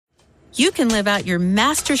you can live out your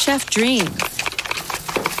MasterChef dreams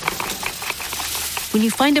when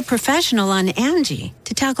you find a professional on Angie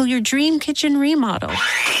to tackle your dream kitchen remodel.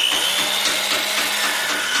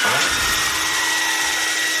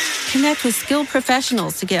 Connect with skilled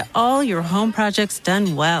professionals to get all your home projects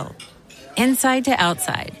done well. Inside to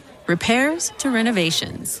outside, repairs to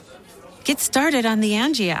renovations. Get started on the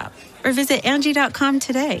Angie app or visit Angie.com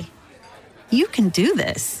today. You can do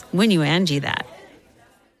this when you Angie that.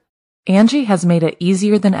 Angie has made it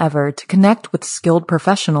easier than ever to connect with skilled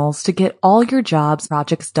professionals to get all your jobs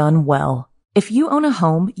projects done well. If you own a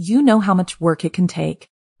home, you know how much work it can take,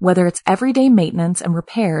 whether it's everyday maintenance and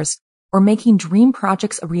repairs or making dream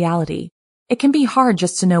projects a reality. It can be hard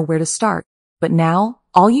just to know where to start, but now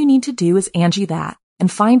all you need to do is Angie that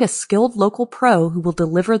and find a skilled local pro who will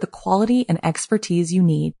deliver the quality and expertise you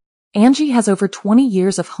need. Angie has over 20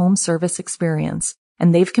 years of home service experience,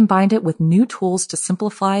 and they've combined it with new tools to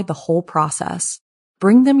simplify the whole process.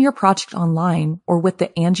 Bring them your project online or with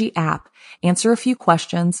the Angie app, answer a few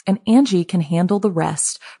questions, and Angie can handle the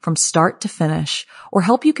rest from start to finish, or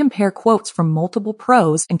help you compare quotes from multiple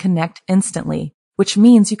pros and connect instantly, which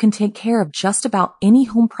means you can take care of just about any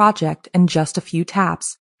home project in just a few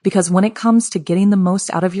taps. Because when it comes to getting the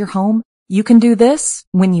most out of your home, you can do this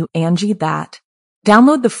when you Angie that.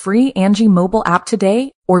 Download the free Angie mobile app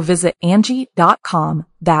today or visit Angie.com.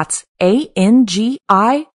 That's ANGI.com.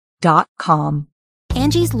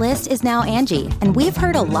 Angie's List is now Angie, and we've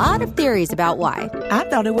heard a lot of theories about why. I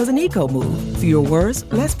thought it was an eco move. Fewer words,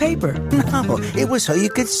 less paper. No, it was so you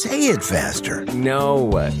could say it faster. No,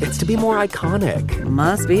 it's to be more iconic.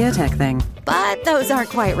 Must be a tech thing. But those aren't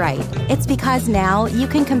quite right. It's because now you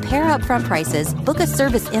can compare upfront prices, book a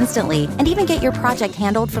service instantly, and even get your project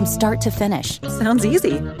handled from start to finish. Sounds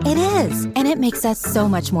easy. It is, and it makes us so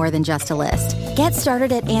much more than just a list. Get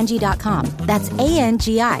started at Angie.com. That's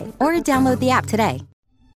ANGI, or download the app today.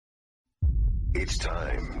 It's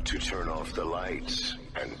time to turn off the lights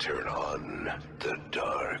and turn on the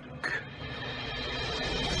dark.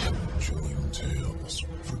 Chilling tales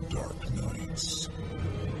for dark nights.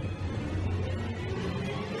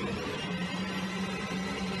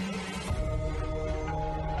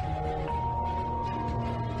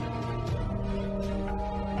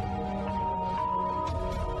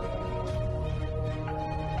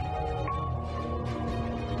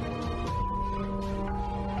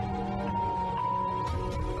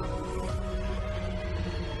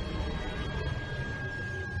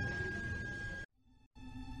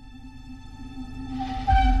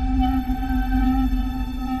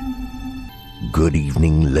 Good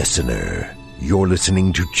evening, listener. You're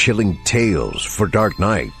listening to Chilling Tales for Dark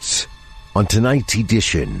Nights. On tonight's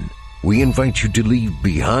edition, we invite you to leave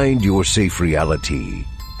behind your safe reality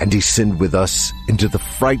and descend with us into the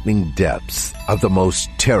frightening depths of the most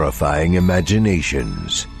terrifying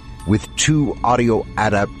imaginations with 2 audio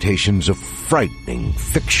adaptations of frightening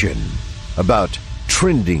fiction about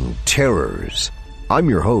trending terrors. I'm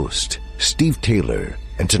your host, Steve Taylor,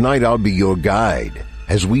 and tonight I'll be your guide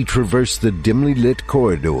as we traverse the dimly lit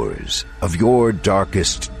corridors of your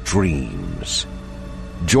darkest dreams.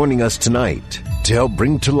 Joining us tonight to help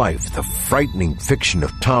bring to life the frightening fiction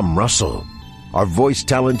of Tom Russell, our voice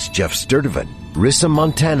talents Jeff Sturdivant, Rissa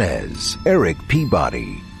Montanez, Eric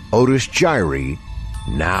Peabody, Otis Gyrie.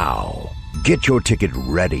 Now, get your ticket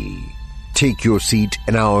ready. Take your seat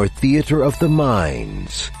in our Theater of the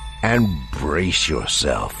Minds and brace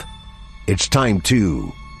yourself. It's time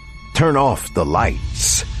to turn off the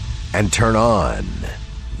lights and turn on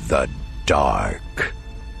the dark.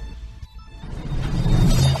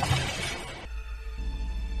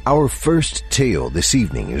 Our first tale this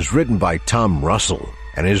evening is written by Tom Russell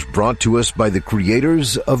and is brought to us by the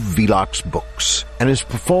creators of Velox Books and is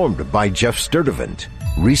performed by Jeff Sturdivant,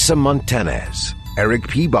 Rissa Montanez, Eric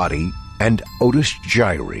Peabody, and Otis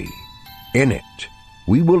Gyrie. In it,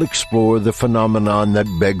 we will explore the phenomenon that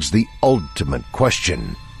begs the ultimate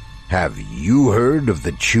question: have you heard of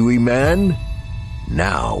the Chewy Man?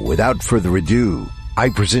 Now, without further ado, I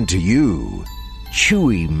present to you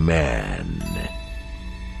Chewy Man.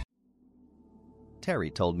 Terry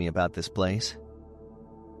told me about this place.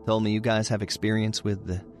 Told me you guys have experience with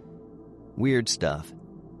the weird stuff.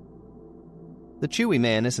 The Chewy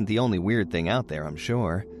Man isn't the only weird thing out there, I'm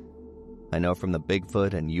sure. I know from the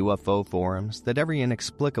Bigfoot and UFO forums that every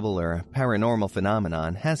inexplicable or paranormal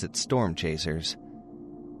phenomenon has its storm chasers.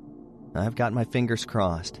 I've got my fingers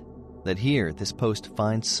crossed that here this post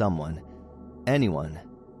finds someone, anyone,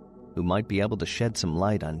 who might be able to shed some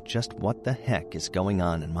light on just what the heck is going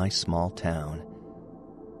on in my small town.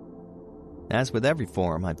 As with every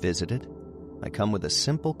forum I've visited, I come with a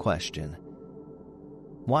simple question.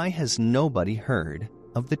 Why has nobody heard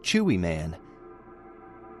of the Chewy Man?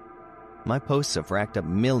 My posts have racked up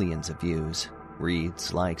millions of views,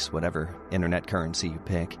 reads, likes, whatever internet currency you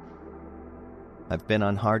pick. I've been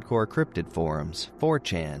on hardcore cryptid forums,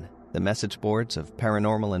 4chan, the message boards of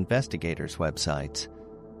paranormal investigators' websites.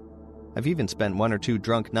 I've even spent 1 or 2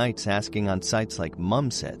 drunk nights asking on sites like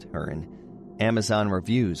Mumset or in Amazon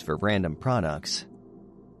reviews for random products.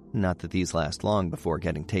 Not that these last long before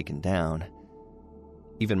getting taken down.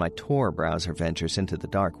 Even my Tor browser ventures into the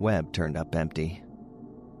dark web turned up empty.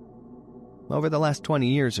 Over the last 20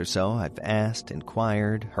 years or so, I've asked,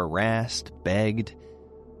 inquired, harassed, begged,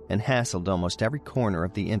 and hassled almost every corner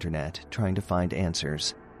of the internet trying to find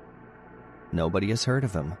answers. Nobody has heard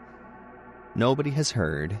of him. Nobody has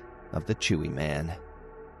heard of the Chewy Man.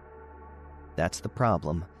 That's the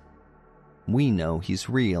problem. We know he's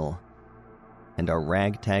real, and our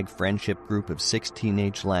ragtag friendship group of 6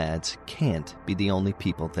 teenage lads can't be the only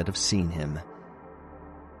people that have seen him.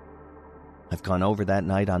 I've gone over that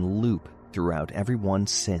night on loop throughout every one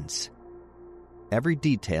since. Every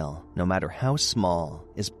detail, no matter how small,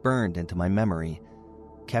 is burned into my memory,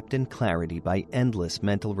 kept in clarity by endless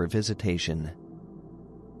mental revisitation.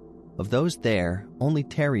 Of those there, only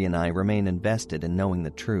Terry and I remain invested in knowing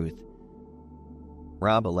the truth.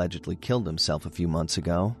 Rob allegedly killed himself a few months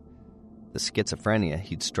ago, the schizophrenia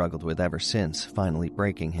he'd struggled with ever since finally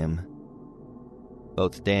breaking him.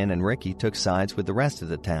 Both Dan and Ricky took sides with the rest of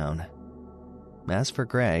the town. As for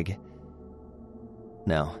Greg...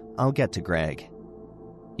 No, I'll get to Greg.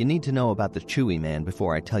 You need to know about the Chewy Man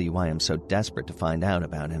before I tell you why I'm so desperate to find out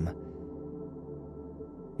about him.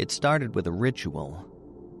 It started with a ritual.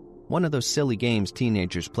 One of those silly games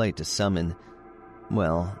teenagers play to summon...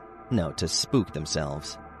 well, no, to spook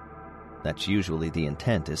themselves. That's usually the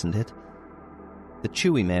intent, isn't it? The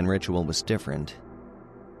Chewy Man ritual was different.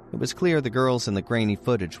 It was clear the girls in the grainy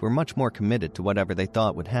footage were much more committed to whatever they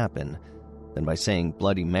thought would happen than by saying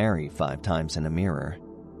Bloody Mary 5 times in a mirror.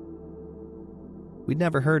 We'd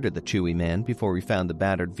never heard of the Chewy Man before we found the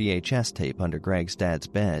battered VHS tape under Greg's dad's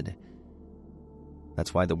bed.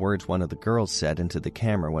 That's why the words one of the girls said into the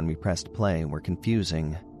camera when we pressed play were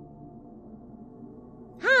confusing.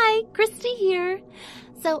 Hi, Christy here.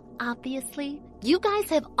 So obviously, you guys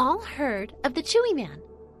have all heard of the Chewy Man.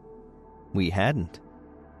 We hadn't.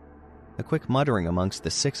 A quick muttering amongst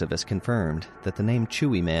the 6 of us confirmed that the name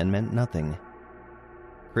Chewy Man meant nothing.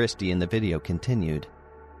 Christy in the video continued,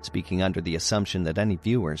 speaking under the assumption that any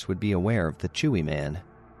viewers would be aware of the Chewy Man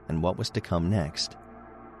and what was to come next.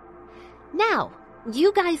 Now,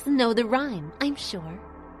 you guys know the rhyme, I'm sure.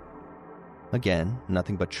 Again,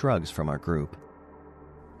 nothing but shrugs from our group.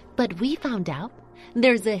 But we found out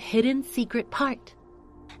there's a hidden secret part.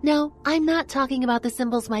 No, I'm not talking about the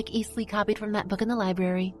symbols Mike Easley copied from that book in the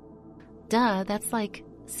library. Duh, that's like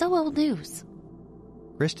so old news.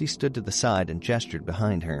 Christy stood to the side and gestured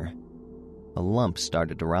behind her. A lump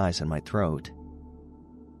started to rise in my throat.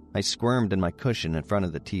 I squirmed in my cushion in front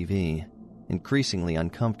of the TV, increasingly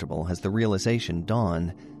uncomfortable as the realization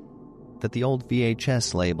dawned that the old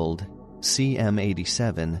VHS labeled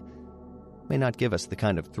CM87 may not give us the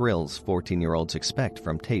kind of thrills 14-year-olds expect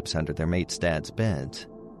from tapes under their mates' dads' beds.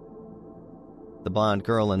 The blonde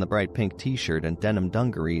girl in the bright pink t-shirt and denim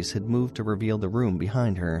dungarees had moved to reveal the room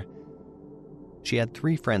behind her. She had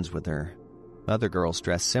 3 friends with her, other girls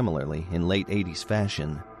dressed similarly in late 80s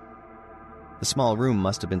fashion. The small room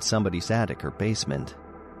must have been somebody's attic or basement.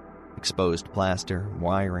 Exposed plaster,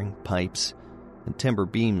 wiring, pipes, and timber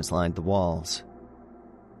beams lined the walls.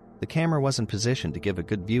 The camera wasn't positioned to give a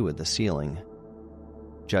good view of the ceiling.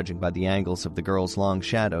 Judging by the angles of the girls' long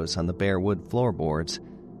shadows on the bare wood floorboards,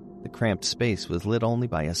 the cramped space was lit only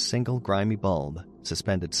by a single grimy bulb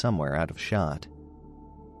suspended somewhere out of shot.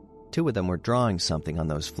 2 of them were drawing something on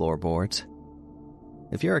those floorboards.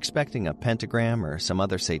 If you're expecting a pentagram or some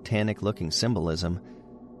other satanic-looking symbolism,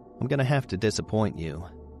 I'm going to have to disappoint you.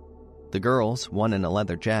 The girls, one in a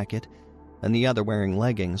leather jacket, and the other wearing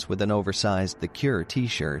leggings with an oversized The Cure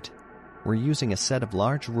t-shirt, were using a set of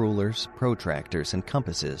large rulers, protractors, and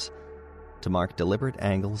compasses to mark deliberate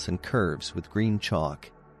angles and curves with green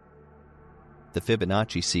chalk. The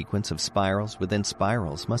Fibonacci sequence of spirals within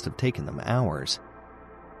spirals must have taken them hours.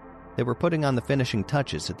 They were putting on the finishing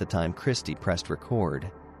touches at the time Christy pressed record.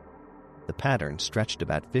 The pattern stretched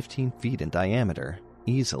about 15 feet in diameter,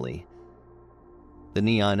 easily. The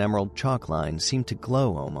neon emerald chalk lines seemed to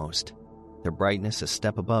glow almost, their brightness a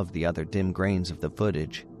step above the other dim grains of the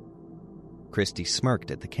footage. Christy smirked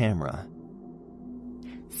at the camera.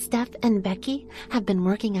 Steph and Becky have been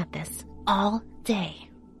working at this all day.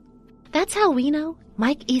 That's how we know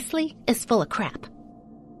Mike Easley is full of crap.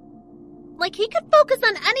 Like he could focus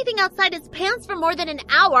on anything outside his pants for more than an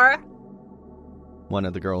hour. One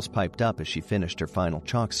of the girls piped up as she finished her final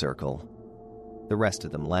chalk circle. The rest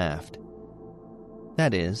of them laughed.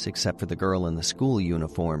 That is, except for the girl in the school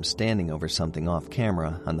uniform standing over something off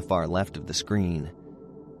camera on the far left of the screen,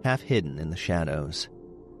 half hidden in the shadows.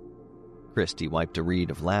 Christy wiped a reed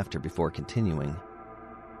of laughter before continuing.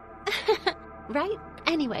 Right?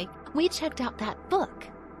 Anyway, we checked out that book.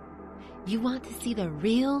 You want to see the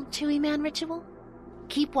real Chewy Man ritual?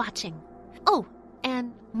 Keep watching. Oh,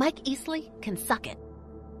 and Mike Easley can suck it.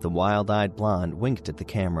 The wild-eyed blonde winked at the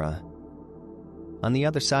camera. On the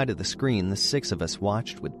other side of the screen, the six of us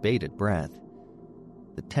watched with bated breath.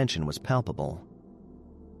 The tension was palpable.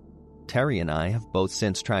 Terry and I have both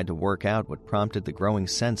since tried to work out what prompted the growing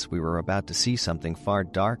sense we were about to see something far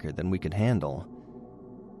darker than we could handle.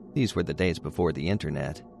 These were the days before the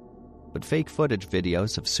internet, but fake footage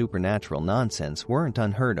videos of supernatural nonsense weren't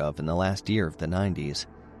unheard of in the last year of the 90s,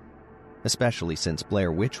 especially since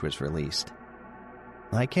Blair Witch was released.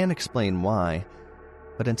 I can't explain why,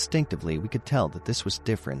 but instinctively we could tell that this was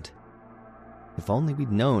different. If only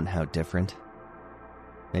we'd known how different.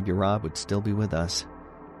 Maybe Rob would still be with us.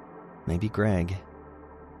 Maybe Greg.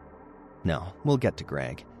 No, we'll get to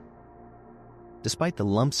Greg. Despite the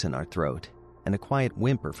lumps in our throat and a quiet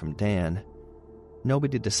whimper from Dan,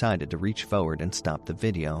 nobody decided to reach forward and stop the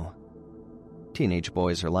video. Teenage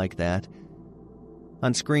boys are like that.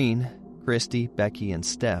 On screen, Christy, Becky, and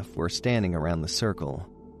Steph were standing around the circle.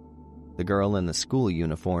 The girl in the school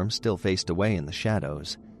uniform still faced away in the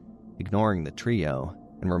shadows, ignoring the trio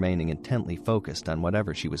and remaining intently focused on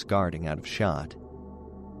whatever she was guarding out of shot.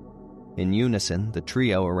 In unison, the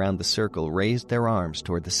trio around the circle raised their arms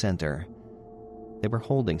toward the center. They were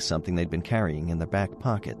holding something they'd been carrying in their back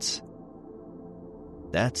pockets.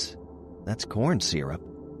 That's corn syrup,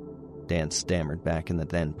 Dan stammered back in the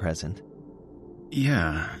then present.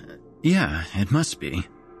 Yeah, it must be,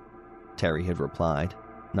 Terry had replied,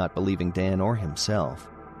 not believing Dan or himself.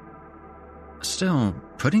 Still,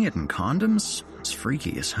 putting it in condoms is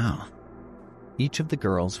freaky as hell. Each of the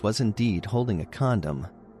girls was indeed holding a condom.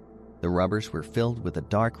 The rubbers were filled with a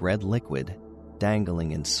dark red liquid,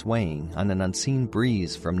 dangling and swaying on an unseen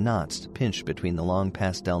breeze from knots pinched between the long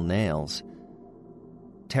pastel nails.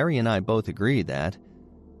 Terry and I both agreed that,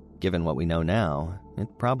 given what we know now, it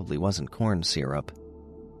probably wasn't corn syrup.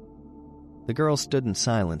 The girls stood in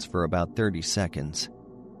silence for about 30 seconds.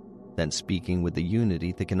 Then, speaking with the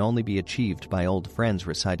unity that can only be achieved by old friends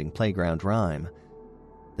reciting playground rhyme,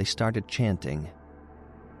 they started chanting.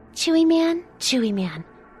 Chewy Man,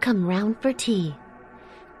 come round for tea.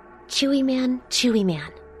 Chewy Man,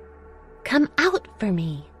 come out for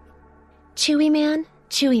me. Chewy Man,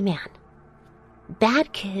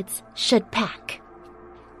 bad kids should pack.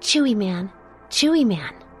 Chewy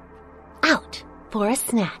Man, out for a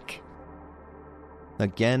snack.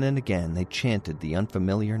 Again and again they chanted the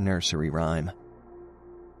unfamiliar nursery rhyme.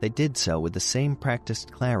 They did so with the same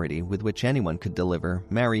practiced clarity with which anyone could deliver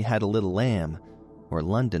Mary Had a Little Lamb or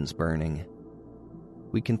London's Burning.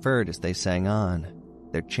 We conferred as they sang on,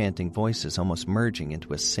 their chanting voices almost merging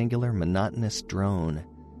into a singular monotonous drone.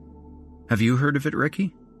 Have you heard of it,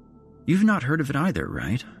 Ricky? You've not heard of it either,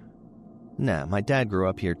 right? Nah, my dad grew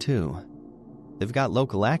up here too. They've got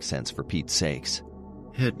local accents, for Pete's sakes.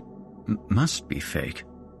 It must be fake.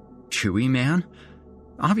 Chewy Man?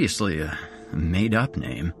 Obviously a made-up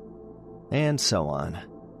name. And so on.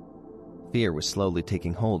 Fear was slowly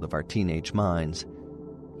taking hold of our teenage minds,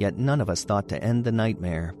 yet none of us thought to end the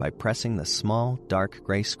nightmare by pressing the small, dark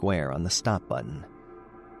gray square on the stop button.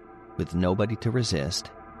 With nobody to resist,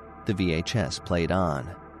 the VHS played on.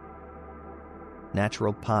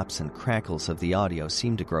 Natural pops and crackles of the audio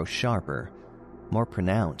seemed to grow sharper, more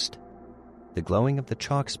pronounced. The glowing of the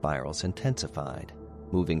chalk spirals intensified,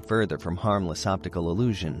 moving further from harmless optical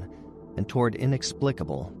illusion and toward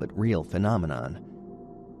inexplicable but real phenomenon.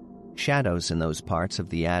 Shadows in those parts of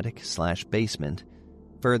the attic/basement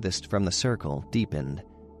furthest from the circle deepened.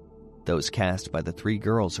 Those cast by the three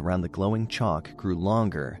girls around the glowing chalk grew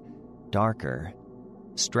longer, darker,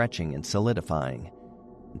 stretching and solidifying,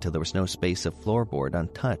 until there was no space of floorboard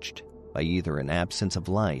untouched by either an absence of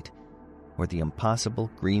light or the impossible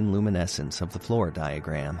green luminescence of the floor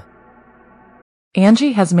diagram.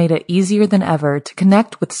 Angie has made it easier than ever to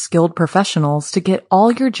connect with skilled professionals to get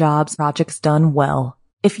all your jobs projects done well.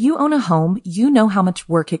 If you own a home, you know how much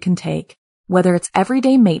work it can take, whether it's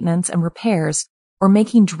everyday maintenance and repairs or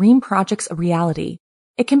making dream projects a reality.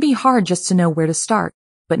 It can be hard just to know where to start,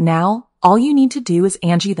 but now all you need to do is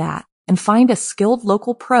Angie that and find a skilled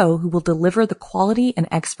local pro who will deliver the quality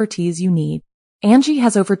and expertise you need. Angie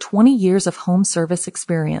has over 20 years of home service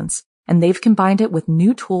experience and they've combined it with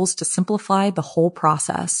new tools to simplify the whole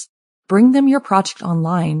process. Bring them your project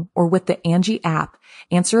online or with the Angie app,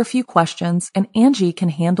 answer a few questions, and Angie can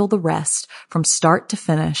handle the rest from start to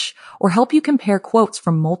finish, or help you compare quotes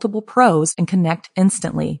from multiple pros and connect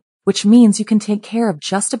instantly, which means you can take care of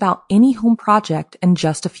just about any home project in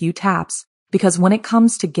just a few taps. Because when it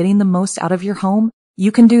comes to getting the most out of your home,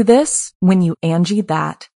 you can do this when you Angie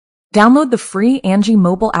that. Download the free Angie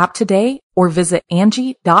mobile app today or visit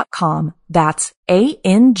Angie.com. That's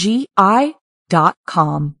ANGI.com.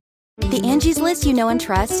 The Angie's List you know and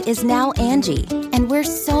trust is now Angie, and we're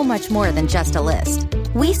so much more than just a list.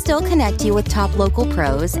 We still connect you with top local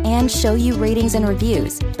pros and show you ratings and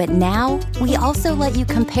reviews, but now we also let you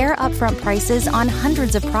compare upfront prices on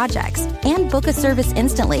hundreds of projects and book a service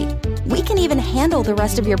instantly. We can even handle the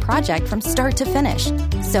rest of your project from start to finish.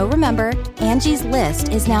 So remember, Angie's List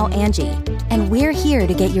is now Angie, and we're here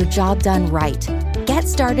to get your job done right. Get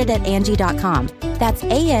started at Angie.com. That's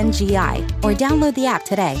ANGI, or download the app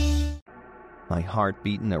today. My heart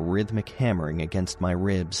beat in a rhythmic hammering against my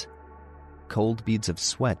ribs. Cold beads of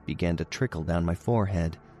sweat began to trickle down my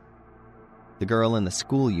forehead. The girl in the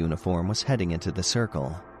school uniform was heading into the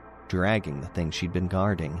circle, dragging the thing she'd been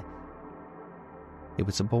guarding. It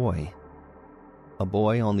was a boy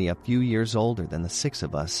only a few years older than the six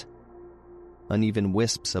of us. Uneven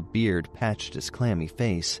wisps of beard patched his clammy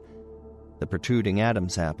face, the protruding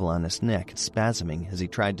Adam's apple on his neck spasming as he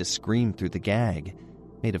tried to scream through the gag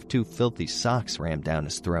made of two filthy socks rammed down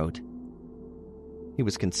his throat. He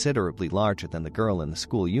was considerably larger than the girl in the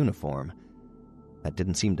school uniform. That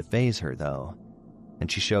didn't seem to faze her, though,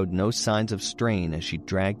 and she showed no signs of strain as she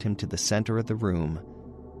dragged him to the center of the room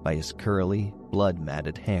by his curly,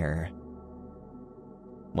 blood-matted hair.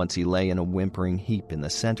 Once he lay in a whimpering heap in the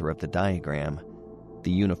center of the diagram,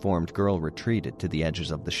 the uniformed girl retreated to the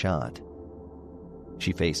edges of the shot.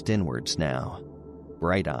 She faced inwards now,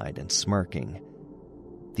 bright-eyed and smirking.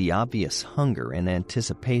 The obvious hunger and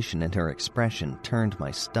anticipation in her expression turned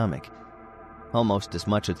my stomach, almost as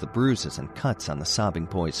much as the bruises and cuts on the sobbing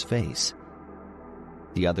boy's face.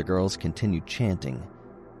 The other girls continued chanting,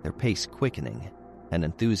 their pace quickening, and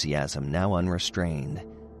enthusiasm now unrestrained.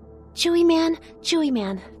 Chewy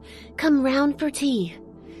man, come round for tea.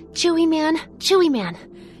 Chewy man,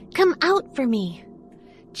 come out for me.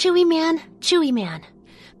 Chewy man,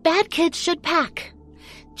 bad kids should pack.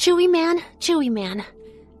 Chewy man,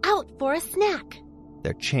 out for a snack.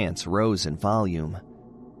 Their chants rose in volume,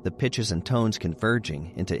 the pitches and tones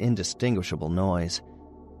converging into indistinguishable noise.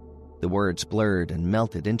 The words blurred and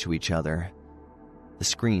melted into each other. The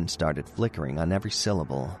screen started flickering on every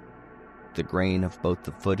syllable, the grain of both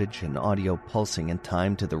the footage and audio pulsing in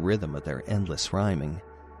time to the rhythm of their endless rhyming.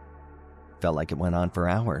 Felt like it went on for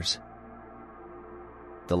hours.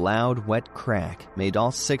 The loud, wet crack made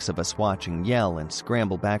all six of us watching yell and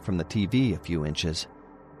scramble back from the TV a few inches.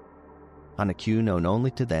 On a cue known only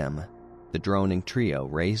to them, the droning trio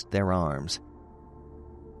raised their arms.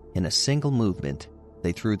 In a single movement,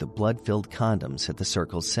 they threw the blood-filled condoms at the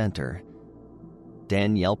circle's center.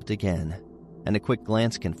 Dan yelped again, and a quick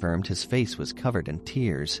glance confirmed his face was covered in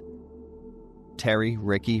tears. Terry,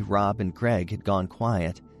 Ricky, Rob, and Greg had gone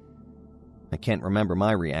quiet. I can't remember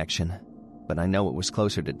my reaction, but I know it was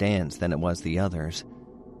closer to Dan's than it was the others.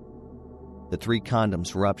 The three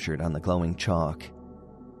condoms ruptured on the glowing chalk.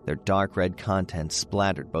 Their dark red contents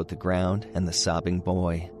splattered both the ground and the sobbing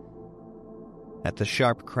boy. At the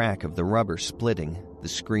sharp crack of the rubber splitting, the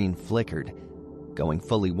screen flickered, going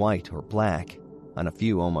fully white or black on a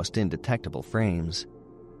few almost indetectable frames.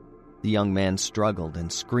 The young man struggled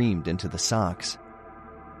and screamed into the socks.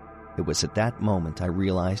 It was at that moment I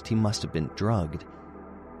realized he must have been drugged.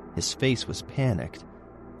 His face was panicked,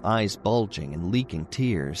 eyes bulging and leaking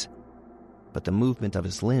tears, but the movement of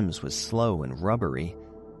his limbs was slow and rubbery.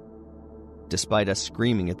 Despite us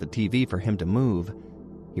screaming at the TV for him to move,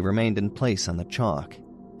 he remained in place on the chalk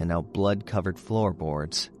and now blood-covered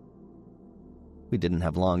floorboards. We didn't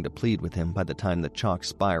have long to plead with him by the time the chalk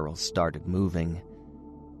spiral started moving.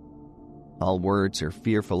 All words or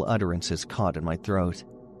fearful utterances caught in my throat,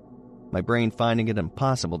 my brain finding it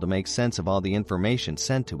impossible to make sense of all the information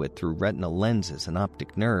sent to it through retinal lenses and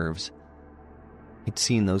optic nerves. I'd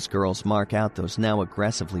seen those girls mark out those now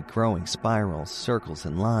aggressively growing spirals, circles,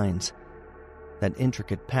 and lines. That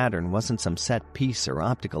intricate pattern wasn't some set piece or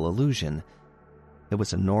optical illusion. It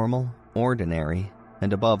was a normal, ordinary,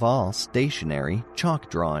 and above all, stationary chalk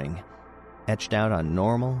drawing, etched out on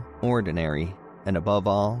normal, ordinary, and above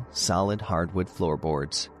all, solid hardwood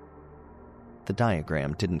floorboards. The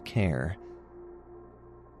diagram didn't care.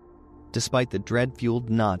 Despite the dread-fueled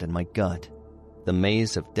knot in my gut, The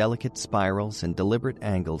maze of delicate spirals and deliberate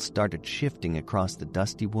angles started shifting across the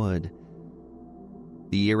dusty wood.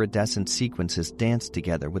 The iridescent sequences danced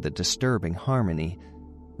together with a disturbing harmony,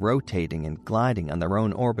 rotating and gliding on their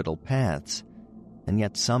own orbital paths, and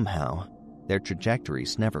yet somehow their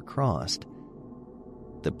trajectories never crossed.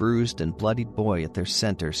 The bruised and bloodied boy at their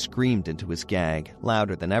center screamed into his gag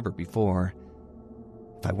louder than ever before.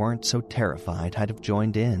 If I weren't so terrified, I'd have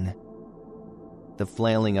joined in. The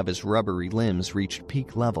flailing of his rubbery limbs reached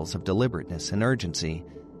peak levels of deliberateness and urgency,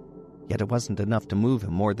 yet it wasn't enough to move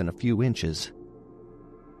him more than a few inches.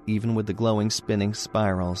 Even with the glowing spinning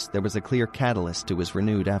spirals, there was a clear catalyst to his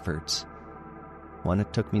renewed efforts. One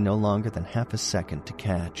it took me no longer than half a second to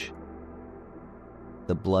catch.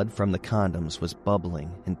 The blood from the condoms was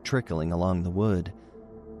bubbling and trickling along the wood,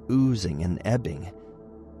 oozing and ebbing.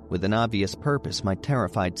 With an obvious purpose my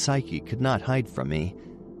terrified psyche could not hide from me.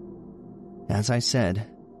 As I said,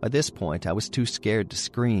 by this point I was too scared to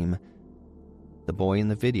scream. The boy in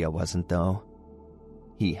the video wasn't, though.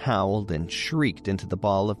 He howled and shrieked into the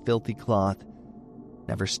ball of filthy cloth,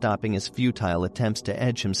 never stopping his futile attempts to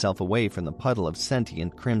edge himself away from the puddle of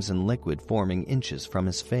sentient crimson liquid forming inches from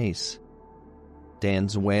his face.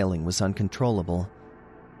 Dan's wailing was uncontrollable.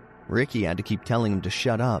 Ricky had to keep telling him to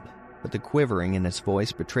shut up, but the quivering in his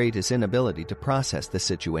voice betrayed his inability to process the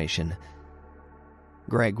situation.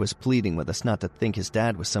 Greg was pleading with us not to think his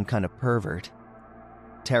dad was some kind of pervert.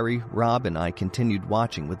 Terry, Rob, and I continued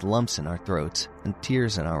watching with lumps in our throats and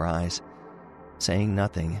tears in our eyes, saying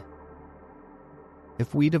nothing.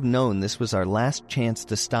 If we'd have known this was our last chance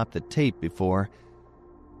to stop the tape before,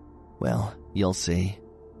 well, you'll see.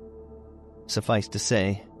 Suffice to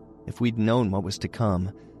say, if we'd known what was to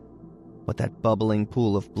come, what that bubbling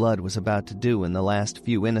pool of blood was about to do in the last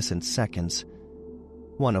few innocent seconds,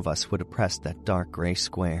 one of us would have pressed that dark gray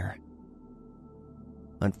square.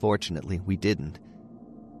 Unfortunately, we didn't,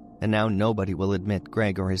 and now nobody will admit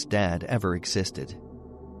Greg or his dad ever existed.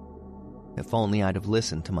 If only I'd have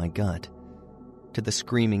listened to my gut, to the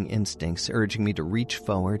screaming instincts urging me to reach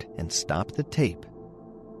forward and stop the tape.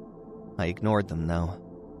 I ignored them, though.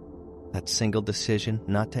 That single decision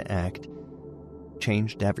not to act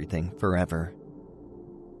changed everything forever.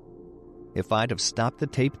 If I'd have stopped the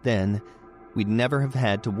tape then, we'd never have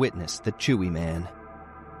had to witness the Chewy Man.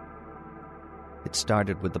 It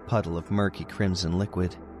started with the puddle of murky crimson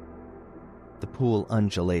liquid. The pool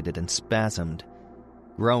undulated and spasmed,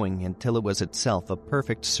 growing until it was itself a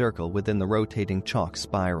perfect circle within the rotating chalk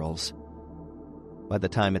spirals. By the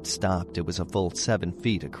time it stopped, it was a full 7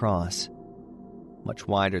 feet across, much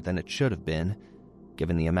wider than it should have been,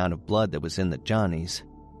 given the amount of blood that was in the Johnnies.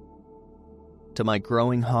 To my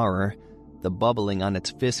growing horror, the bubbling on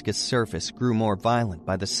its viscous surface grew more violent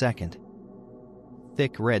by the second.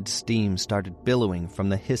 Thick red steam started billowing from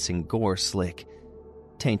the hissing gore slick,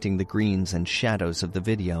 tainting the greens and shadows of the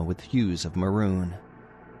video with hues of maroon.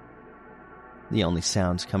 The only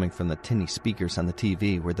sounds coming from the tinny speakers on the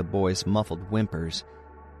TV were the boy's muffled whimpers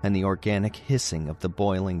and the organic hissing of the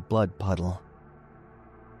boiling blood puddle.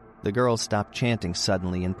 The girls stopped chanting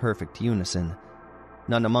suddenly in perfect unison,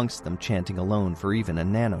 none amongst them chanting alone for even a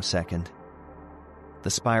nanosecond.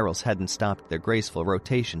 The spirals hadn't stopped their graceful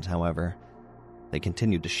rotations, however. They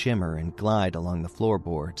continued to shimmer and glide along the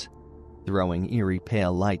floorboards, throwing eerie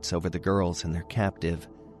pale lights over the girls and their captive.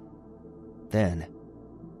 Then,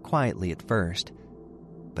 quietly at first,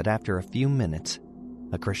 but after a few minutes,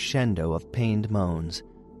 a crescendo of pained moans,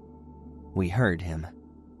 we heard him.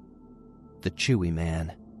 The Chewy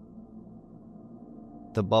Man.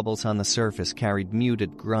 The bubbles on the surface carried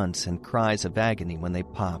muted grunts and cries of agony when they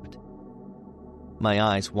popped. My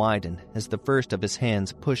eyes widened as the first of his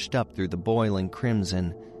hands pushed up through the boiling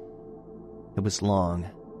crimson. It was long,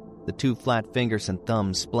 the 2 flat fingers and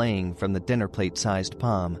thumbs splaying from the dinner plate-sized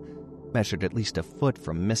palm, measured at least a foot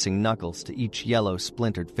from missing knuckles to each yellow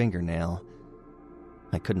splintered fingernail.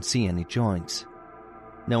 I couldn't see any joints,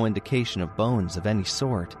 no indication of bones of any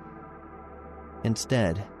sort.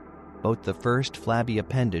 Instead, both the first flabby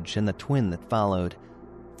appendage and the twin that followed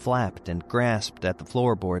flapped and grasped at the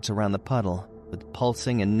floorboards around the puddle with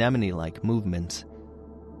pulsing anemone-like movements.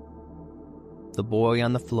 The boy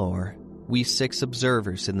on the floor, we 6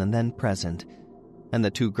 observers in the then present, and the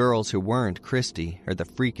 2 girls who weren't Christy or the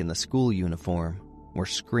freak in the school uniform were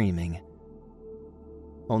screaming.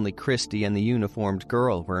 Only Christy and the uniformed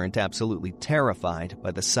girl weren't absolutely terrified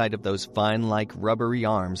by the sight of those vine-like rubbery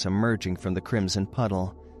arms emerging from the crimson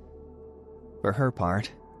puddle. For her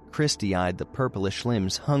part, Christy eyed the purplish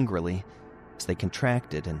limbs hungrily as they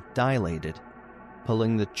contracted and dilated,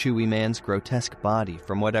 pulling the Chewy Man's grotesque body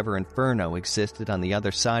from whatever inferno existed on the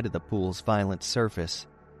other side of the pool's violent surface.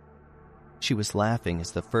 She was laughing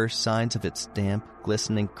as the first signs of its damp,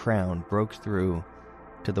 glistening crown broke through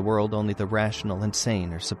to the world only the rational and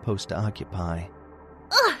sane are supposed to occupy.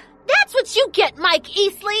 Ugh, that's what you get, Mike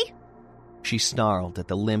Easley! She snarled at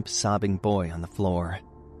the limp, sobbing boy on the floor.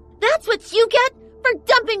 That's what you get for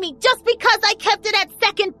dumping me just because I kept it at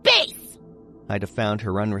second base! I'd have found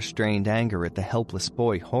her unrestrained anger at the helpless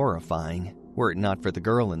boy horrifying, were it not for the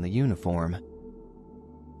girl in the uniform.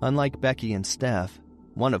 Unlike Becky and Steph,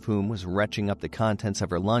 one of whom was retching up the contents of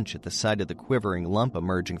her lunch at the sight of the quivering lump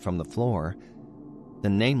emerging from the floor, the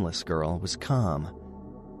nameless girl was calm.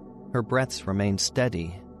 Her breaths remained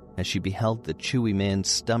steady as she beheld the Chewy man's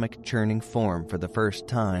stomach-churning form for the first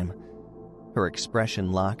time, her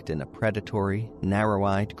expression locked in a predatory,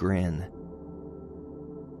 narrow-eyed grin.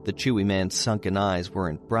 The Chewy man's sunken eyes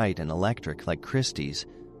weren't bright and electric like Christie's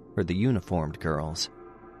or the uniformed girl's,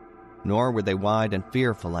 nor were they wide and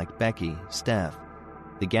fearful like Becky, Steph,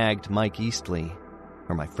 the gagged Mike Eastley,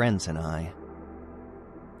 or my friends and I.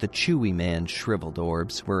 The Chewy man's shriveled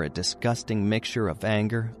orbs were a disgusting mixture of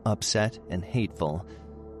anger, upset, and hateful,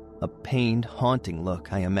 a pained, haunting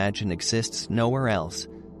look I imagine exists nowhere else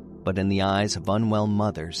but in the eyes of unwell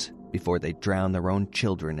mothers before they drown their own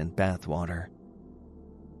children in bathwater.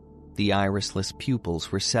 The irisless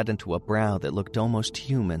pupils were set into a brow that looked almost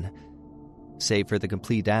human, save for the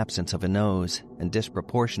complete absence of a nose and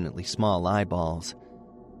disproportionately small eyeballs.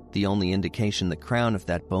 The only indication the crown of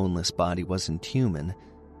that boneless body wasn't human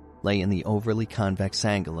lay in the overly convex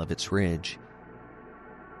angle of its ridge.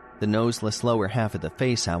 The noseless lower half of the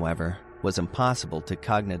face, however, was impossible to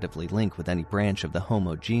cognitively link with any branch of the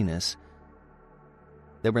Homo genus.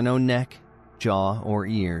 There were no neck, jaw, or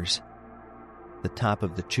ears. The top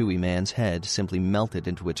of the Chewy man's head simply melted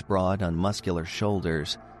into its broad, unmuscular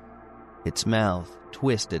shoulders. Its mouth,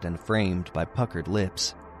 twisted and framed by puckered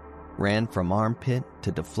lips, ran from armpit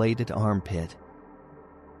to deflated armpit.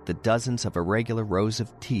 The dozens of irregular rows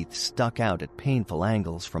of teeth stuck out at painful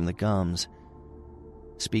angles from the gums.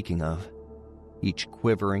 Speaking of, each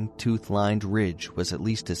quivering, tooth-lined ridge was at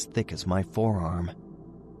least as thick as my forearm.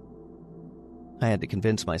 I had to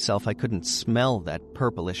convince myself I couldn't smell that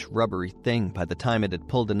purplish, rubbery thing by the time it had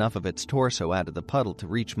pulled enough of its torso out of the puddle to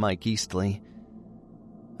reach Mike Eastley.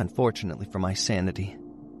 Unfortunately for my sanity,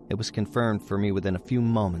 it was confirmed for me within a few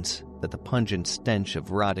moments that the pungent stench of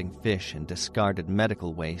rotting fish and discarded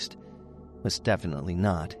medical waste was definitely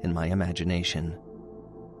not in my imagination.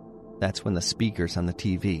 That's when the speakers on the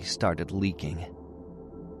TV started leaking.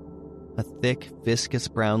 A thick, viscous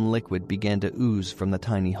brown liquid began to ooze from the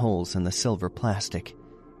tiny holes in the silver plastic.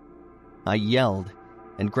 I yelled,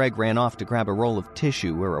 and Greg ran off to grab a roll of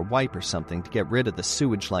tissue or a wipe or something to get rid of the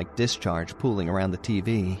sewage-like discharge pooling around the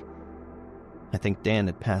TV. I think Dan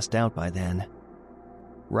had passed out by then.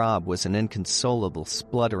 Rob was an inconsolable,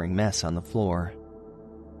 spluttering mess on the floor.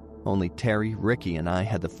 Only Terry, Ricky, and I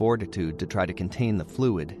had the fortitude to try to contain the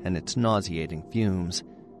fluid and its nauseating fumes.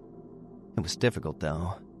 It was difficult,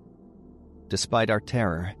 though. Despite our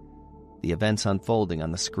terror, the events unfolding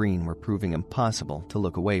on the screen were proving impossible to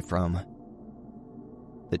look away from.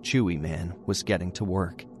 The Chewy man was getting to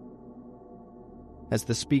work. As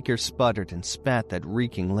the speaker sputtered and spat that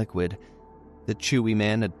reeking liquid, the Chewy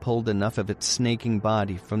man had pulled enough of its snaking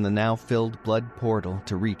body from the now-filled blood portal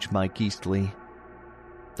to reach Mike Eastley.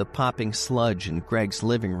 The popping sludge in Greg's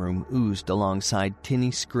living room oozed alongside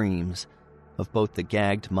tinny screams of both the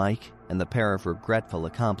gagged Mike and the pair of regretful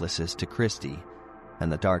accomplices to Christie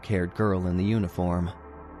and the dark-haired girl in the uniform.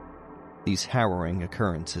 These harrowing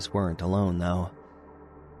occurrences weren't alone, though.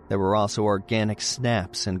 There were also organic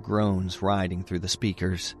snaps and groans riding through the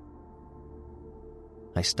speakers.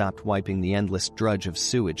 I stopped wiping the endless drudge of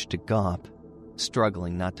sewage to gawp,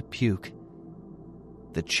 struggling not to puke.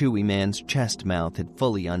 The Chewy man's chest mouth had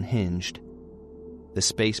fully unhinged. The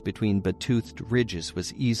space between betoothed ridges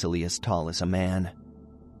was easily as tall as a man.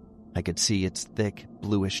 I could see its thick,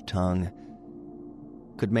 bluish tongue.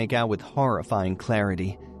 Could make out with horrifying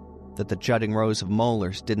clarity that the jutting rows of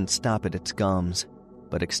molars didn't stop at its gums,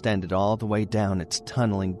 but extended all the way down its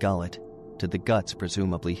tunneling gullet to the guts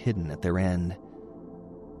presumably hidden at their end.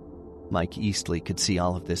 Mike Eastley could see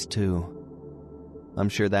all of this too. I'm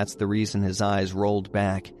sure that's the reason his eyes rolled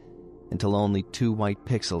back until only 2 white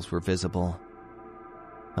pixels were visible.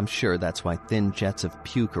 I'm sure that's why thin jets of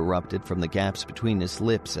puke erupted from the gaps between his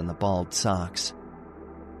lips and the bald socks.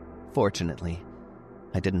 Fortunately,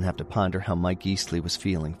 I didn't have to ponder how Mike Eastley was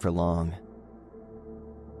feeling for long.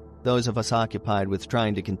 Those of us occupied with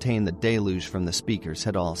trying to contain the deluge from the speakers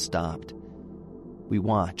had all stopped. We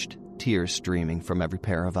watched, tears streaming from every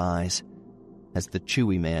pair of eyes, as the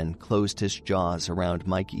Chewy man closed his jaws around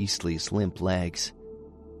Mike Eastley's limp legs.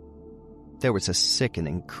 There was a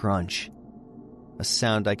sickening crunch. A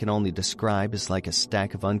sound I can only describe as like a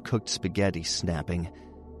stack of uncooked spaghetti snapping,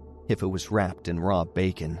 if it was wrapped in raw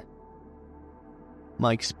bacon.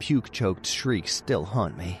 Mike's puke-choked shrieks still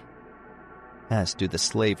haunt me, as do the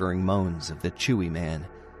slavering moans of the Chewy Man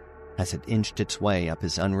as it inched its way up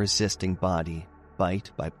his unresisting body, bite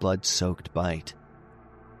by blood-soaked bite.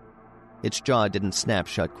 Its jaw didn't snap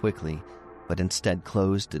shut quickly, but instead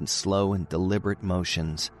closed in slow and deliberate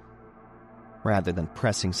motions. Rather than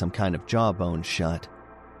pressing some kind of jawbone shut,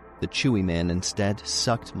 the Chewy Man instead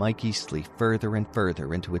sucked Mike Eastley further and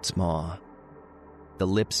further into its maw. The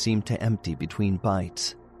lips seemed to empty between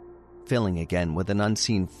bites, filling again with an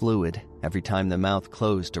unseen fluid every time the mouth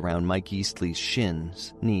closed around Mike Eastley's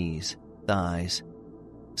shins, knees, thighs,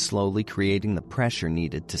 slowly creating the pressure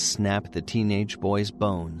needed to snap the teenage boy's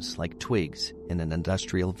bones like twigs in an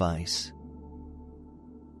industrial vice.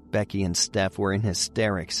 Becky and Steph were in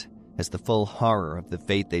hysterics as the full horror of the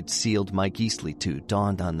fate they'd sealed Mike Eastley to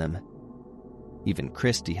dawned on them. Even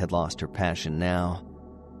Christy had lost her passion now.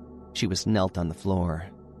 She was knelt on the floor,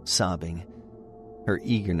 sobbing, her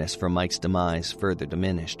eagerness for Mike's demise further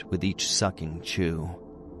diminished with each sucking chew.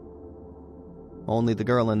 Only the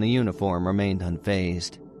girl in the uniform remained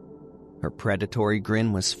unfazed. Her predatory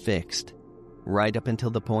grin was fixed, right up until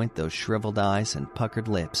the point those shriveled eyes and puckered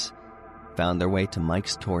lips found their way to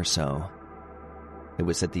Mike's torso. It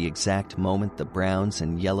was at the exact moment the browns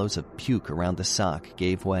and yellows of puke around the sock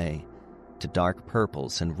gave way to dark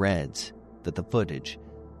purples and reds that the footage,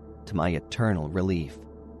 to my eternal relief,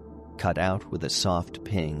 cut out with a soft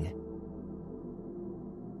ping.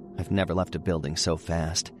 I've never left a building so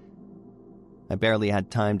fast. I barely had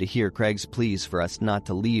time to hear Craig's pleas for us not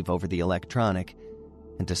to leave over the electronic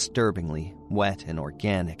and disturbingly wet and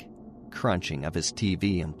organic crunching of his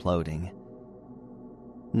TV imploding.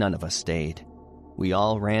 None of us stayed. We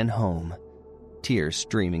all ran home, tears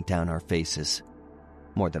streaming down our faces,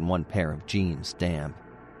 more than one pair of jeans damp.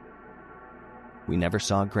 We never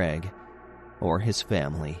saw Greg or his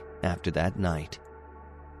family after that night.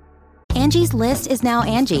 Angie's List is now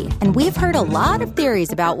Angie, and we've heard a lot of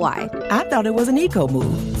theories about why. I thought it was an eco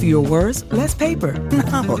move. Fewer words, less paper.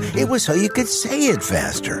 No, it was so you could say it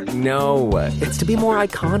faster. No, it's to be more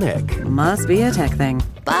iconic. Must be a tech thing.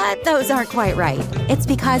 But those aren't quite right. It's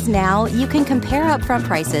because now you can compare upfront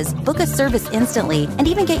prices, book a service instantly, and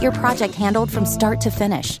even get your project handled from start to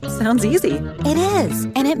finish. Sounds easy. It is,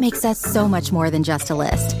 and it makes us so much more than just a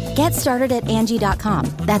list. Get started at Angie.com.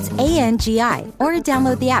 That's ANGI, or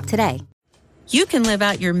download the app today. You can live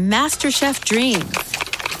out your MasterChef dreams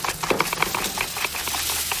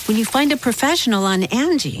when you find a professional on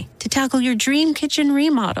Angie to tackle your dream kitchen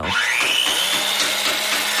remodel.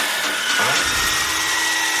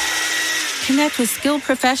 Connect with skilled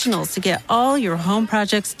professionals to get all your home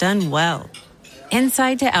projects done well.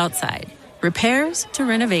 Inside to outside, repairs to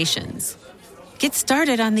renovations. Get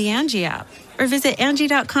started on the Angie app or visit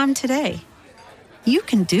Angie.com today. You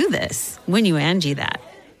can do this when you Angie that.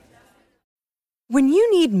 When you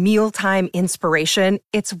need mealtime inspiration,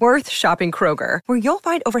 it's worth shopping Kroger, where you'll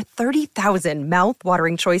find over 30,000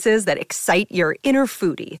 mouth-watering choices that excite your inner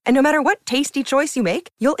foodie. And no matter what tasty choice you make,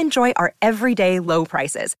 you'll enjoy our everyday low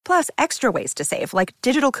prices, plus extra ways to save, like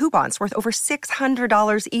digital coupons worth over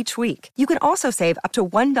 $600 each week. You can also save up to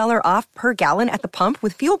 $1 off per gallon at the pump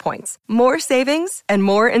with fuel points. More savings and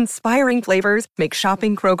more inspiring flavors make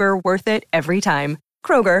shopping Kroger worth it every time.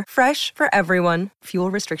 Kroger, fresh for everyone.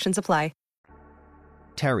 Fuel restrictions apply.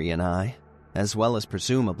 Terry and I, as well as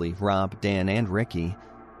presumably Rob, Dan, and Ricky,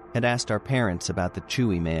 had asked our parents about the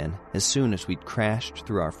Chewy Man as soon as we'd crashed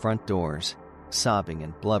through our front doors, sobbing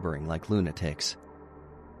and blubbering like lunatics.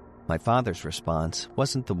 My father's response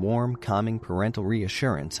wasn't the warm, calming parental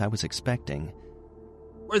reassurance I was expecting.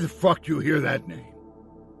 Where the fuck do you hear that name?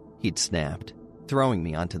 He'd snapped, throwing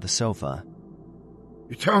me onto the sofa.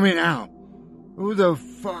 You tell me now, who the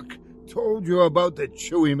fuck told you about the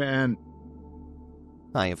Chewy Man?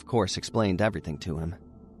 I, of course, explained everything to him.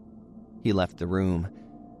 He left the room,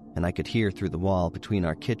 and I could hear through the wall between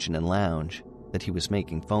our kitchen and lounge that he was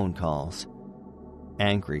making phone calls.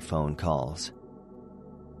 Angry phone calls.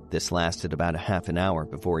 This lasted about a half an hour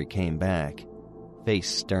before he came back, face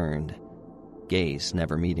sterned, gaze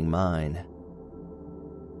never meeting mine.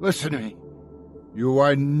 Listen to me. You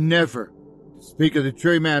are never to speak of the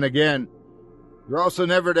Tree Man again. You're also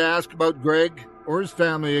never to ask about Greg or his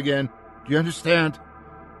family again. Do you understand?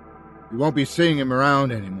 You won't be seeing him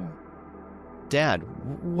around anymore. Dad,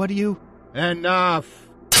 what do you... Enough!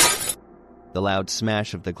 The loud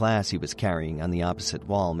smash of the glass he was carrying on the opposite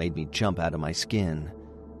wall made me jump out of my skin.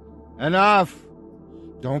 Enough!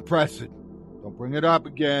 Don't press it. Don't bring it up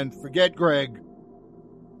again. Forget Greg.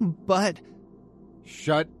 But...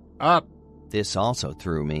 Shut up. This also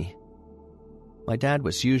threw me. My dad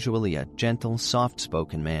was usually a gentle,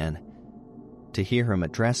 soft-spoken man. To hear him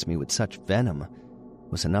address me with such venom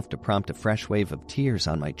was enough to prompt a fresh wave of tears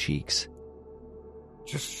on my cheeks.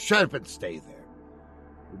 Just shut up and stay there.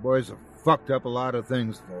 You boys have fucked up a lot of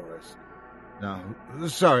things for us. No,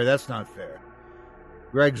 sorry, that's not fair.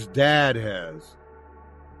 Greg's dad has.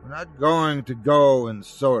 We're not going to go and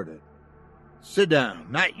sort it. Sit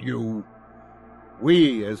down, not you.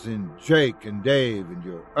 We, as in Jake and Dave and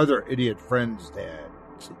your other idiot friend's dad.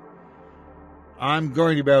 I'm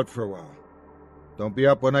going to be out for a while. Don't be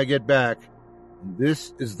up when I get back. And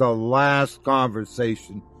this is the last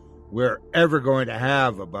conversation we're ever going to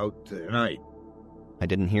have about tonight. I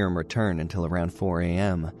didn't hear him return until around 4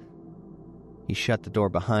 a.m. He shut the door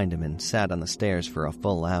behind him and sat on the stairs for a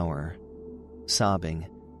full hour, sobbing.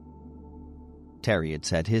 Terry had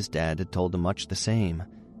said his dad had told him much the same.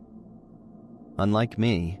 Unlike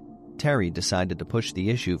me, Terry decided to push the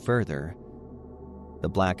issue further. The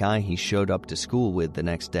black eye he showed up to school with the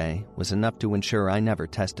next day was enough to ensure I never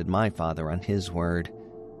tested my father on his word.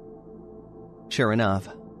 Sure enough,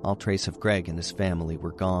 all trace of Greg and his family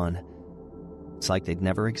were gone. It's like they'd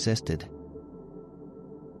never existed.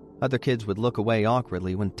 Other kids would look away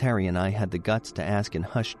awkwardly when Terry and I had the guts to ask in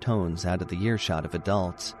hushed tones out of the earshot of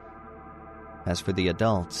adults. As for the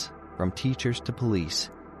adults, from teachers to police,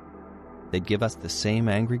 they'd give us the same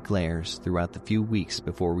angry glares throughout the few weeks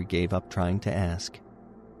before we gave up trying to ask.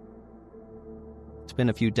 It's been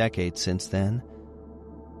a few decades since then.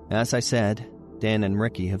 As I said, Dan and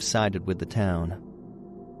Ricky have sided with the town.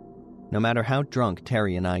 No matter how drunk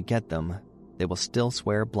Terry and I get them, they will still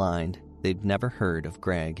swear blind they've never heard of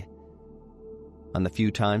Greg. On the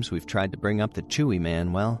few times we've tried to bring up the Chewy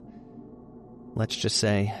Man, well, let's just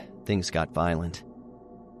say things got violent.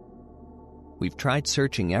 We've tried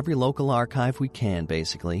searching every local archive we can,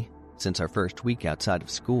 basically, since our first week outside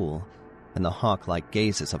of school, and the hawk-like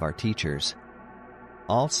gazes of our teachers.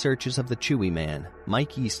 All searches of the Chewy Man,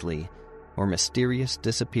 Mike Eastley, or mysterious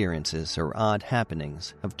disappearances or odd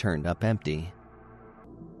happenings have turned up empty.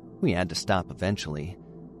 We had to stop eventually.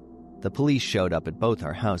 The police showed up at both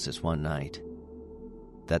our houses one night.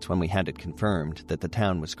 That's when we had it confirmed that the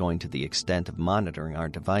town was going to the extent of monitoring our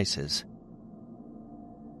devices.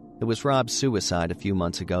 It was Rob's suicide a few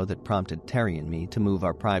months ago that prompted Terry and me to move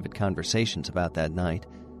our private conversations about that night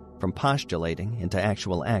from postulating into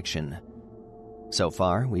actual action. So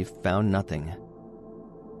far, we've found nothing.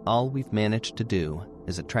 All we've managed to do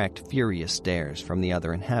is attract furious stares from the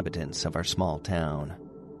other inhabitants of our small town.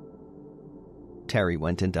 Terry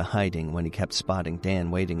went into hiding when he kept spotting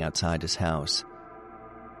Dan waiting outside his house.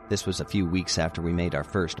 This was a few weeks after we made our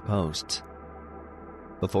first posts.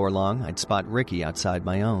 Before long, I'd spot Ricky outside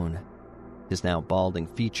my own, his now balding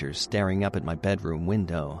features staring up at my bedroom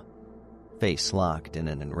window, face locked in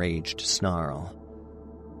an enraged snarl.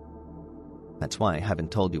 That's why I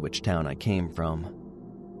haven't told you which town I came from,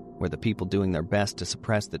 where the people doing their best to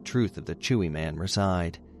suppress the truth of the Chewy Man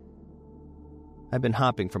reside. I've been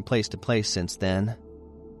hopping from place to place since then,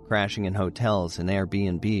 crashing in hotels and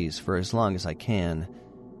Airbnbs for as long as I can,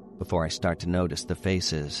 before I start to notice the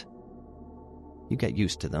faces. You get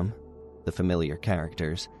used to them, the familiar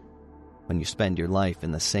characters, when you spend your life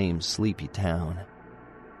in the same sleepy town.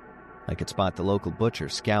 I could spot the local butcher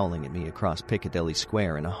scowling at me across Piccadilly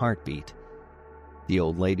Square in a heartbeat. The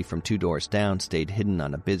old lady from 2 doors down stayed hidden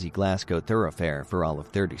on a busy Glasgow thoroughfare for all of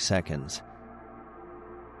 30 seconds.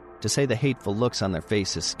 To say the hateful looks on their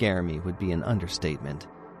faces scare me would be an understatement.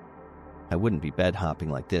 I wouldn't be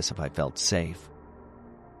bed-hopping like this if I felt safe.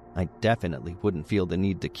 I definitely wouldn't feel the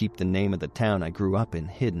need to keep the name of the town I grew up in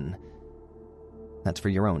hidden. That's for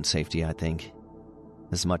your own safety, I think,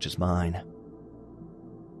 as much as mine.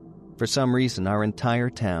 For some reason, our entire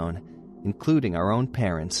town, including our own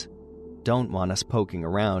parents, don't want us poking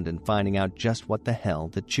around and finding out just what the hell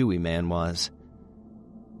the Chewy Man was.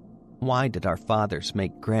 Why did our fathers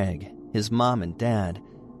make Greg, his mom and dad,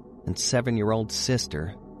 and 7-year-old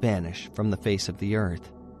sister vanish from the face of the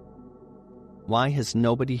earth? Why has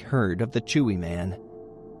nobody heard of the Chewy Man?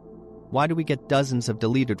 Why do we get dozens of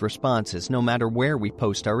deleted responses no matter where we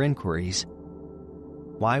post our inquiries?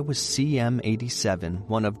 Why was CM87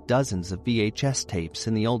 one of dozens of VHS tapes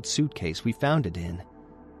in the old suitcase we found it in?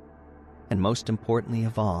 And most importantly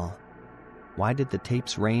of all, why did the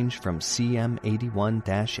tapes range from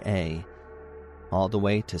CM81-A all the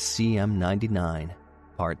way to CM99,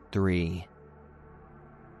 Part 3?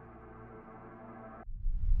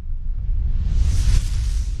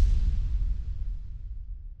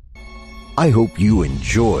 I hope you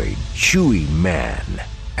enjoyed Chewy Man,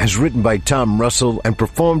 as written by Tom Russell and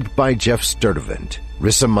performed by Jeff Sturdivant,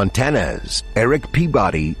 Rissa Montanez, Eric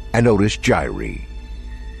Peabody, and Otis Gyrie.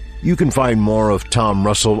 You can find more of Tom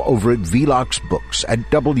Russell over at Velox Books at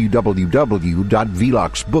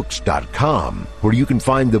www.veloxbooks.com, where you can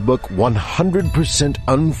find the book 100%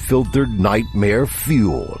 Unfiltered Nightmare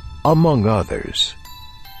Fuel, among others.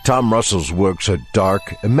 Tom Russell's works are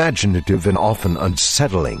dark, imaginative, and often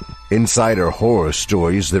unsettling. Inside are horror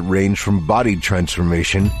stories that range from body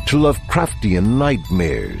transformation to Lovecraftian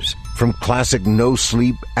nightmares, from classic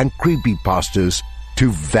no-sleep and creepypastas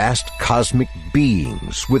to vast cosmic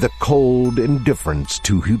beings with a cold indifference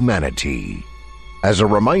to humanity. As a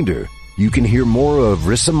reminder, you can hear more of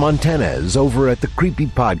Rissa Montanez over at the Creepy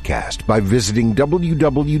Podcast by visiting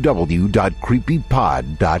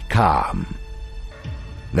www.creepypod.com.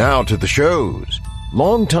 Now to the shows.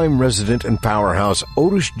 Longtime resident and powerhouse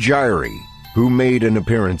Otis Gyrie, who made an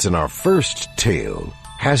appearance in our first tale,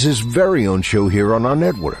 has his very own show here on our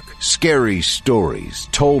network, Scary Stories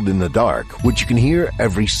Told in the Dark, which you can hear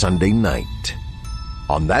every Sunday night.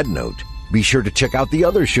 On that note, be sure to check out the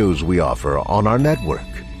other shows we offer on our network.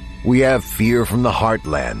 We have Fear from the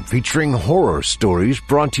Heartland, featuring horror stories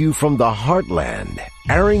brought to you from the Heartland,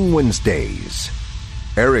 airing Wednesdays.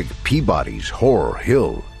 Eric Peabody's Horror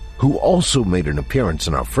Hill, who also made an appearance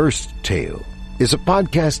in our first tale, is a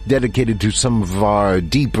podcast dedicated to some of our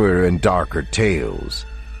deeper and darker tales.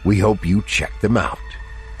 We hope you check them out.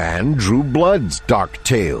 And Drew Blood's Dark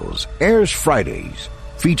Tales airs Fridays,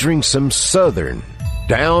 featuring some southern,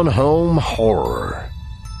 down-home horror.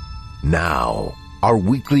 Now, our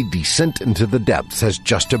weekly descent into the depths has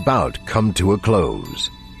just about come to a close.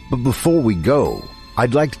 But before we go,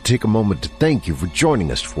 I'd like to take a moment to thank you for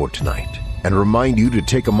joining us for tonight, and remind you to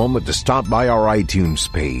take a moment to stop by our iTunes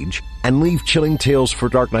page and leave Chilling Tales for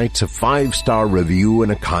Dark Nights a 5-star review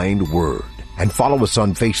and a kind word. And follow us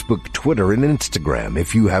on Facebook, Twitter, and Instagram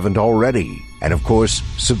if you haven't already. And of course,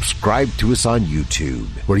 subscribe to us on YouTube,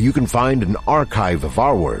 where you can find an archive of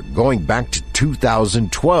our work going back to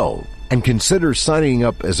 2012. And consider signing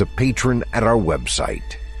up as a patron at our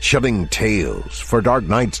website,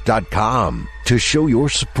 chillingtalesfordarknights.com, to show your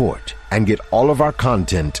support and get all of our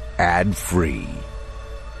content ad-free.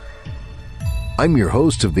 I'm your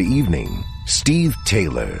host of the evening, Steve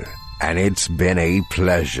Taylor, and it's been a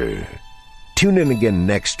pleasure. Tune in again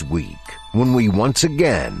next week when we once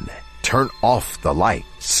again turn off the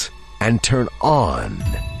lights and turn on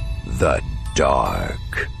the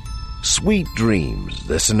dark. Sweet dreams,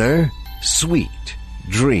 listener. Sweet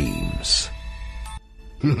dreams.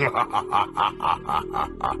 The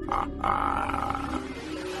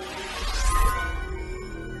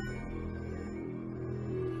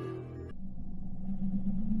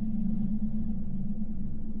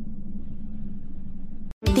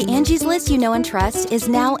Angie's List you know and trust is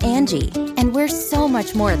now Angie, and we're so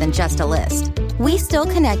much more than just a list. We still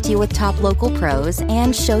connect you with top local pros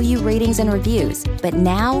and show you ratings and reviews, but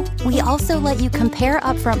now we also let you compare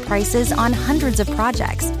upfront prices on hundreds of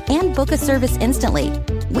projects and book a service instantly.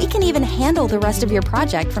 We can even handle the rest of your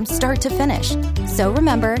project from start to finish. So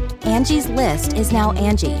remember, Angie's List is now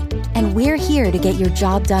Angie, and we're here to get your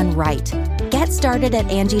job done right. Get started at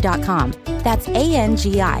Angie.com. That's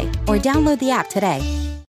ANGI, or download the app today.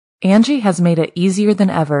 Angie has made it easier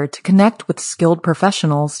than ever to connect with skilled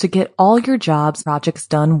professionals to get all your jobs projects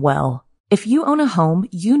done well. If you own a home,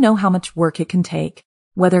 you know how much work it can take,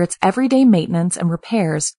 whether it's everyday maintenance and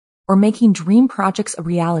repairs or making dream projects a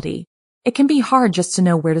reality. It can be hard just to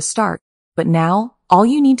know where to start, but now all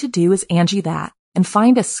you need to do is Angie that and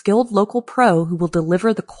find a skilled local pro who will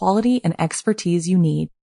deliver the quality and expertise you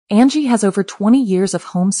need. Angie has over 20 years of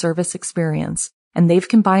home service experience, and they've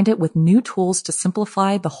combined it with new tools to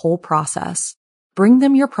simplify the whole process. Bring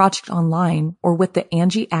them your project online or with the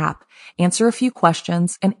Angie app, answer a few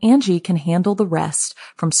questions, and Angie can handle the rest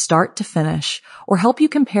from start to finish, or help you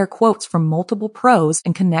compare quotes from multiple pros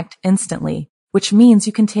and connect instantly, which means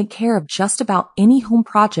you can take care of just about any home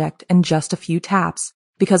project in just a few taps.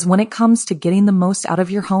 Because when it comes to getting the most out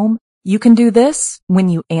of your home, you can do this when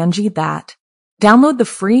you Angie that. Download the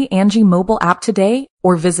free Angie mobile app today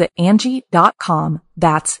or visit Angie.com.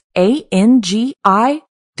 That's ANGI.com.